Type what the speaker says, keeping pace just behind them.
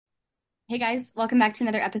Hey guys, welcome back to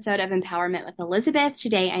another episode of Empowerment with Elizabeth.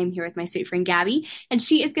 Today I am here with my sweet friend Gabby, and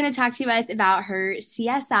she is going to talk to us about her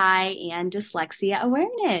CSI and dyslexia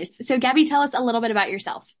awareness. So, Gabby, tell us a little bit about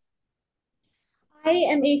yourself. I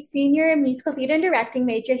am a senior musical theater and directing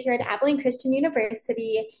major here at Abilene Christian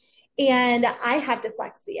University, and I have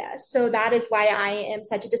dyslexia. So that is why I am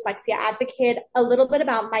such a dyslexia advocate. A little bit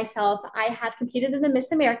about myself: I have competed in the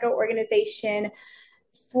Miss America organization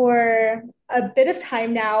for a bit of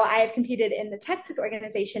time now. I have competed in the Texas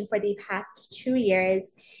organization for the past 2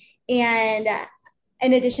 years. And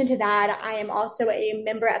in addition to that, I am also a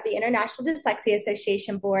member of the International Dyslexia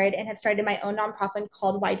Association board and have started my own nonprofit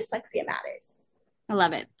called Why Dyslexia Matters. I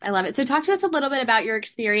love it. I love it. So, talk to us a little bit about your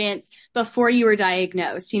experience before you were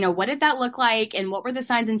diagnosed. What did that look like, and what were the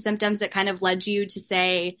signs and symptoms that kind of led you to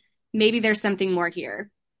say, maybe there's something more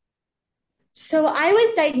here? So I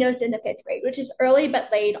was diagnosed in the fifth grade, which is early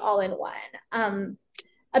but late all in one.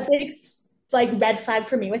 A big red flag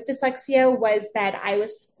for me with dyslexia was that I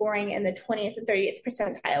was scoring in the 20th and 30th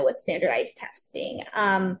percentile with standardized testing.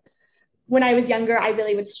 When I was younger, I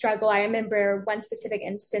really would struggle. I remember one specific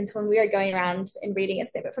instance when we were going around and reading a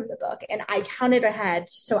snippet from the book, and I counted ahead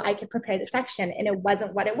so I could prepare the section, and it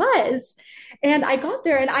wasn't what it was. And I got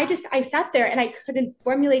there, and I sat there, and I couldn't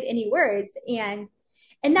formulate any words. And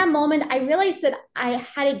in that moment, I realized that I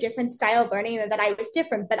had a different style of learning and that I was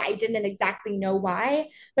different, but I didn't exactly know why.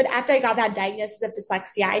 But after I got that diagnosis of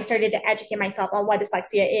dyslexia, I started to educate myself on what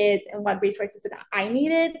dyslexia is and what resources that I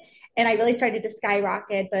needed. And I really started to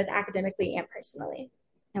skyrocket both academically and personally.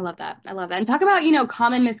 I love that. I love that. And talk about,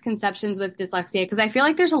 common misconceptions with dyslexia, because I feel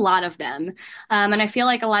like there's a lot of them. And I feel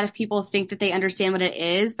like a lot of people think that they understand what it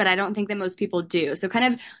is, but I don't think that most people do. So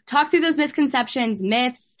kind of talk through those misconceptions,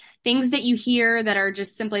 myths, things that you hear that are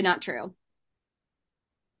just simply not true.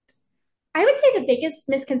 I would say the biggest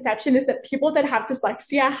misconception is that people that have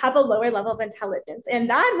dyslexia have a lower level of intelligence, and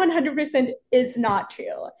that 100% is not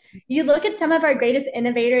true. You look at some of our greatest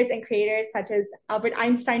innovators and creators, such as Albert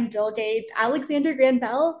Einstein, Bill Gates, Alexander Graham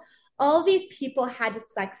Bell, all these people had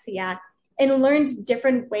dyslexia and learned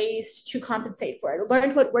different ways to compensate for it,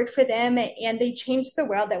 learned what worked for them, and they changed the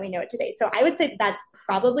world that we know it today. So I would say that's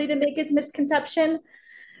probably the biggest misconception.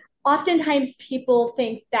 Oftentimes people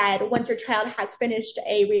think that once your child has finished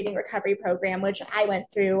a reading recovery program, which I went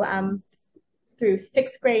through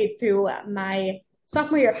sixth grade through my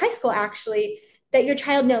sophomore year of high school, actually, that your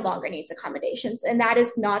child no longer needs accommodations. And that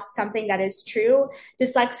is not something that is true.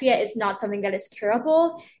 Dyslexia is not something that is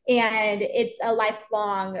curable. And it's a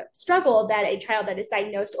lifelong struggle that a child that is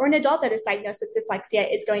diagnosed or an adult that is diagnosed with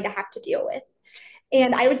dyslexia is going to have to deal with.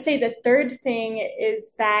 And I would say the third thing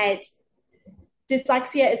is that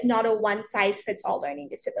dyslexia is not a one size fits all learning Mhm.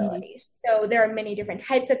 disability. So there are many different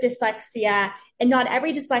types of dyslexia, and not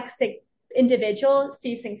every dyslexic individual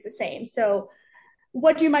sees things the same. So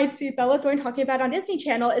what you might see Bella Thorne talking about on Disney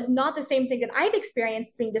Channel is not the same thing that I've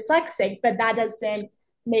experienced being dyslexic, but that doesn't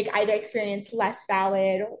make either experience less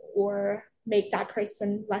valid or make that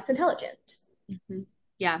person less intelligent. Mhm.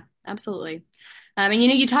 Yeah, absolutely. And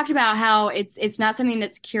you talked about how it's not something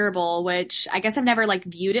that's curable, which I guess I've never like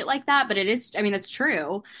viewed it like that, but it is, I mean, that's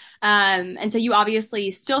true. And so you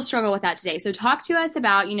obviously still struggle with that today. So talk to us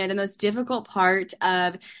about, the most difficult part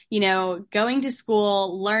of, going to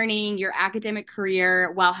school, learning your academic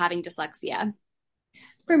career while having dyslexia.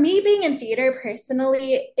 For me, being in theater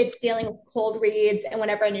personally, it's dealing with cold reads and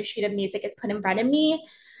whenever a new sheet of music is put in front of me,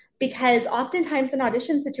 because oftentimes in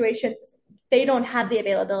audition situations, they don't have the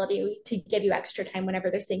availability to give you extra time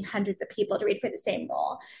whenever they're seeing hundreds of people to read for the same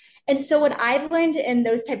role. And so what I've learned in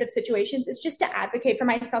those type of situations is just to advocate for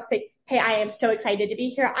myself, say, hey, I am so excited to be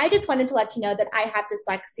here. I just wanted to let you know that I have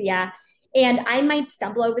dyslexia and I might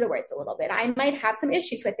stumble over the words a little bit. I might have some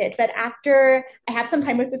issues with it, but after I have some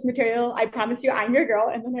time with this material, I promise you I'm your girl.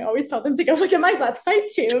 And then I always tell them to go look at my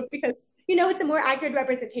website too, because, it's a more accurate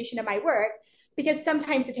representation of my work, because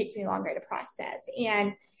sometimes it takes me longer to process.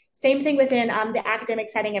 And same thing within the academic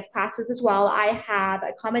setting of classes as well. I have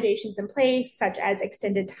accommodations in place, such as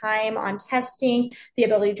extended time on testing, the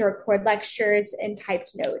ability to record lectures and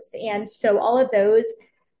typed notes. And so all of those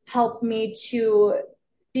help me to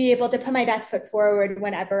be able to put my best foot forward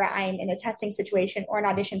whenever I'm in a testing situation or an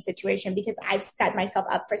audition situation, because I've set myself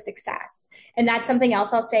up for success. And that's something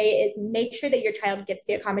else I'll say is make sure that your child gets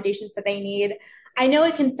the accommodations that they need. I know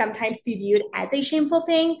it can sometimes be viewed as a shameful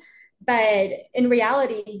thing, but in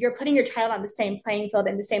reality, you're putting your child on the same playing field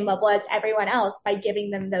and the same level as everyone else by giving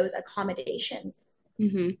them those accommodations.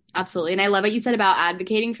 Absolutely. And I love what you said about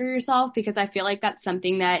advocating for yourself because I feel like that's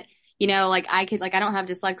something that, like I don't have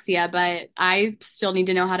dyslexia, but I still need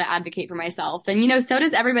to know how to advocate for myself. And, so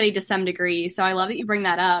does everybody to some degree. So I love that you bring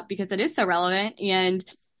that up because it is so relevant. And,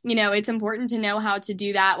 it's important to know how to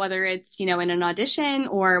do that, whether it's, in an audition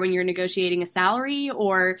or when you're negotiating a salary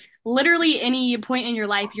or literally any point in your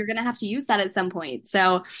life, you're going to have to use that at some point.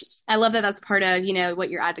 So I love that that's part of, what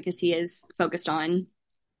your advocacy is focused on.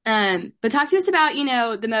 But talk to us about,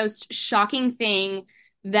 the most shocking thing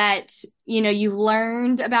that, you've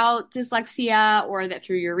learned about dyslexia or that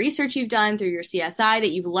through your research you've done, through your CSI that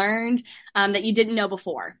you've learned, that you didn't know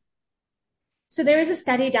before. So there was a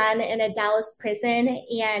study done in a Dallas prison,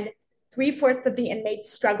 and three-fourths of the inmates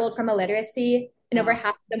struggled from illiteracy, and over Wow.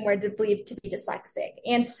 half of them were believed to be dyslexic.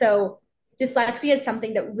 And so dyslexia is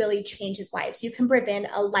something that really changes lives. You can prevent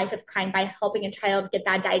a life of crime by helping a child get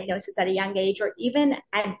that diagnosis at a young age, or even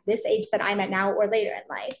at this age that I'm at now or later in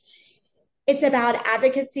life. It's about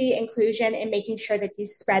advocacy, inclusion, and making sure that you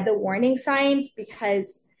spread the warning signs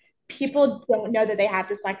because people don't know that they have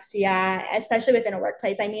dyslexia, especially within a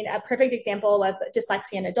workplace. I mean, a perfect example of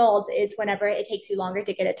dyslexia in adults is whenever it takes you longer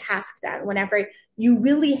to get a task done, whenever you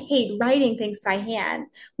really hate writing things by hand,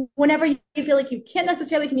 whenever you feel like you can't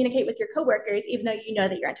necessarily communicate with your coworkers, even though you know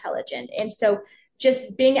that you're intelligent. And so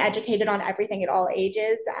just being educated on everything at all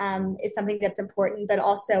ages is something that's important, but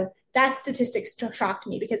also that statistic shocked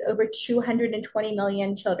me because over 220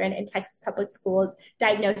 million children in Texas public schools,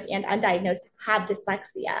 diagnosed and undiagnosed, have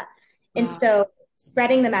dyslexia. And Wow. so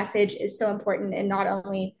spreading the message is so important in not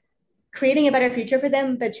only creating a better future for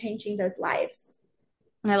them, but changing those lives.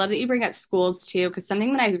 And I love that you bring up schools too, because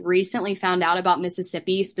something that I recently found out about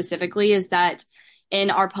Mississippi specifically is that in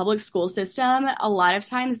our public school system, a lot of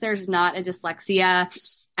times there's not a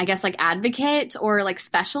dyslexia, I guess, like advocate or like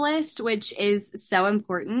specialist, which is so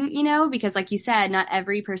important, because like you said, not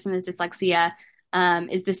every person with dyslexia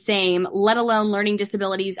is the same, let alone learning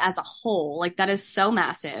disabilities as a whole. Like that is so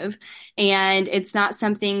massive. And it's not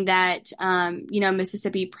something that,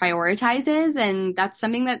 Mississippi prioritizes. And that's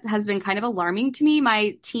something that has been kind of alarming to me.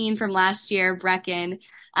 My teen from last year, Brecken,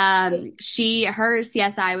 her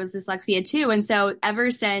CSI was dyslexia too. And so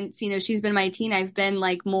ever since, she's been my teen, I've been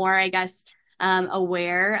like more, I guess,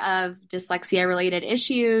 aware of dyslexia related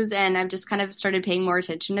issues. And I've just kind of started paying more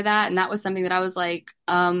attention to that. And that was something that I was like,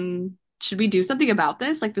 should we do something about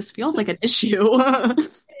this? Like this feels like an issue. It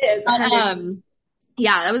is But, 100.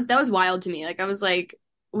 yeah, that was wild to me. Like I was like,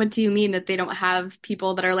 what do you mean that they don't have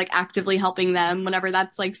people that are like actively helping them whenever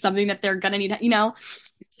that's like something that they're gonna need,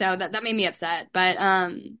 So that made me upset. But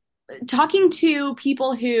talking to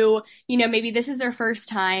people who, maybe this is their first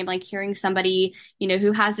time, like hearing somebody,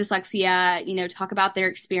 who has dyslexia, talk about their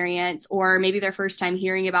experience, or maybe their first time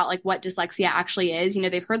hearing about like what dyslexia actually is.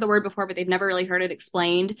 They've heard the word before, but they've never really heard it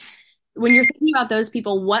explained. When you're thinking about those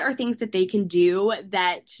people, what are things that they can do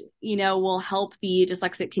that, will help the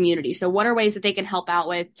dyslexic community? So what are ways that they can help out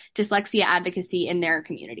with dyslexia advocacy in their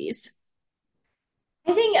communities?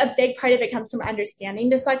 I think a big part of it comes from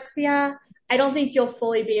understanding dyslexia. I don't think you'll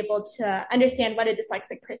fully be able to understand what a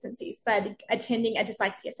dyslexic person sees, but attending a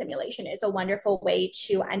dyslexia simulation is a wonderful way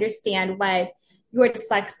to understand what your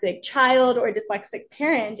dyslexic child or dyslexic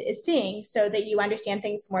parent is seeing so that you understand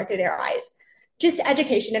things more through their eyes. Just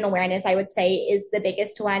education and awareness, I would say, is the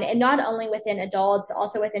biggest one. And not only within adults,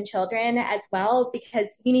 also within children as well,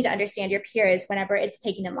 because you need to understand your peers whenever it's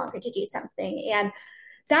taking them longer to do something. And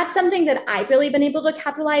that's something that I've really been able to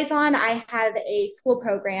capitalize on. I have a school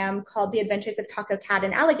program called The Adventures of Taco Cat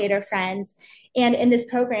and Alligator Friends. And in this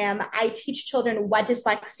program, I teach children what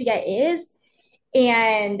dyslexia is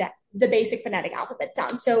and the basic phonetic alphabet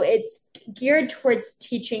sounds. So it's geared towards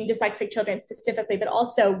teaching dyslexic children specifically, but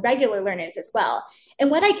also regular learners as well. And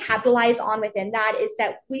what I capitalize on within that is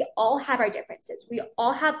that we all have our differences. We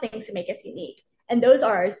all have things that make us unique. And those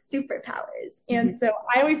are our superpowers. And so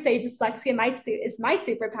I always say dyslexia is my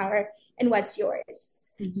superpower, and what's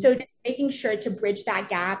yours? Mhm. So just making sure to bridge that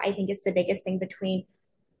gap, I think, is the biggest thing between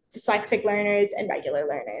dyslexic learners and regular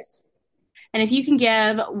learners. And if you can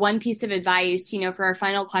give one piece of advice, for our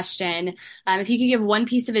final question, if you could give one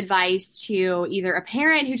piece of advice to either a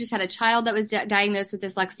parent who just had a child that was diagnosed with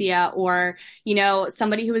dyslexia or,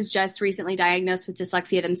 somebody who was just recently diagnosed with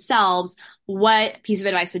dyslexia themselves, what piece of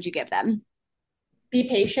advice would you give them? Be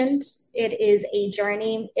patient. It is a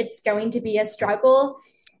journey. It's going to be a struggle,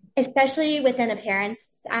 especially within a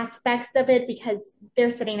parent's aspects of it, because they're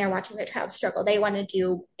sitting there watching their child struggle. They want to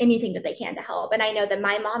do anything that they can to help. And I know that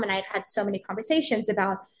my mom and I have had so many conversations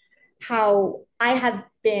about how I have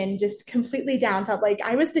been just completely down, felt like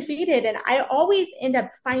I was defeated. And I always end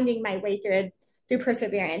up finding my way through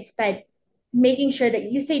perseverance. But making sure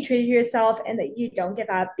that you stay true to yourself and that you don't give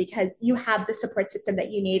up because you have the support system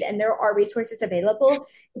that you need and there are resources available.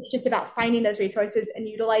 It's just about finding those resources and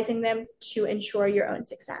utilizing them to ensure your own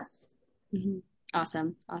success. Mhm.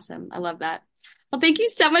 Awesome. Awesome. I love that. Well, thank you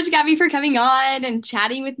so much, Gabby, for coming on and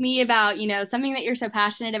chatting with me about, something that you're so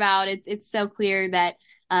passionate about. It's so clear that,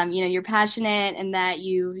 you're passionate and that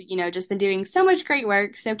just been doing so much great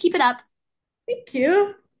work. So keep it up. Thank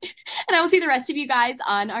you. And I will see the rest of you guys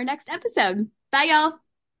on our next episode. Bye, y'all.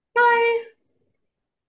 Bye.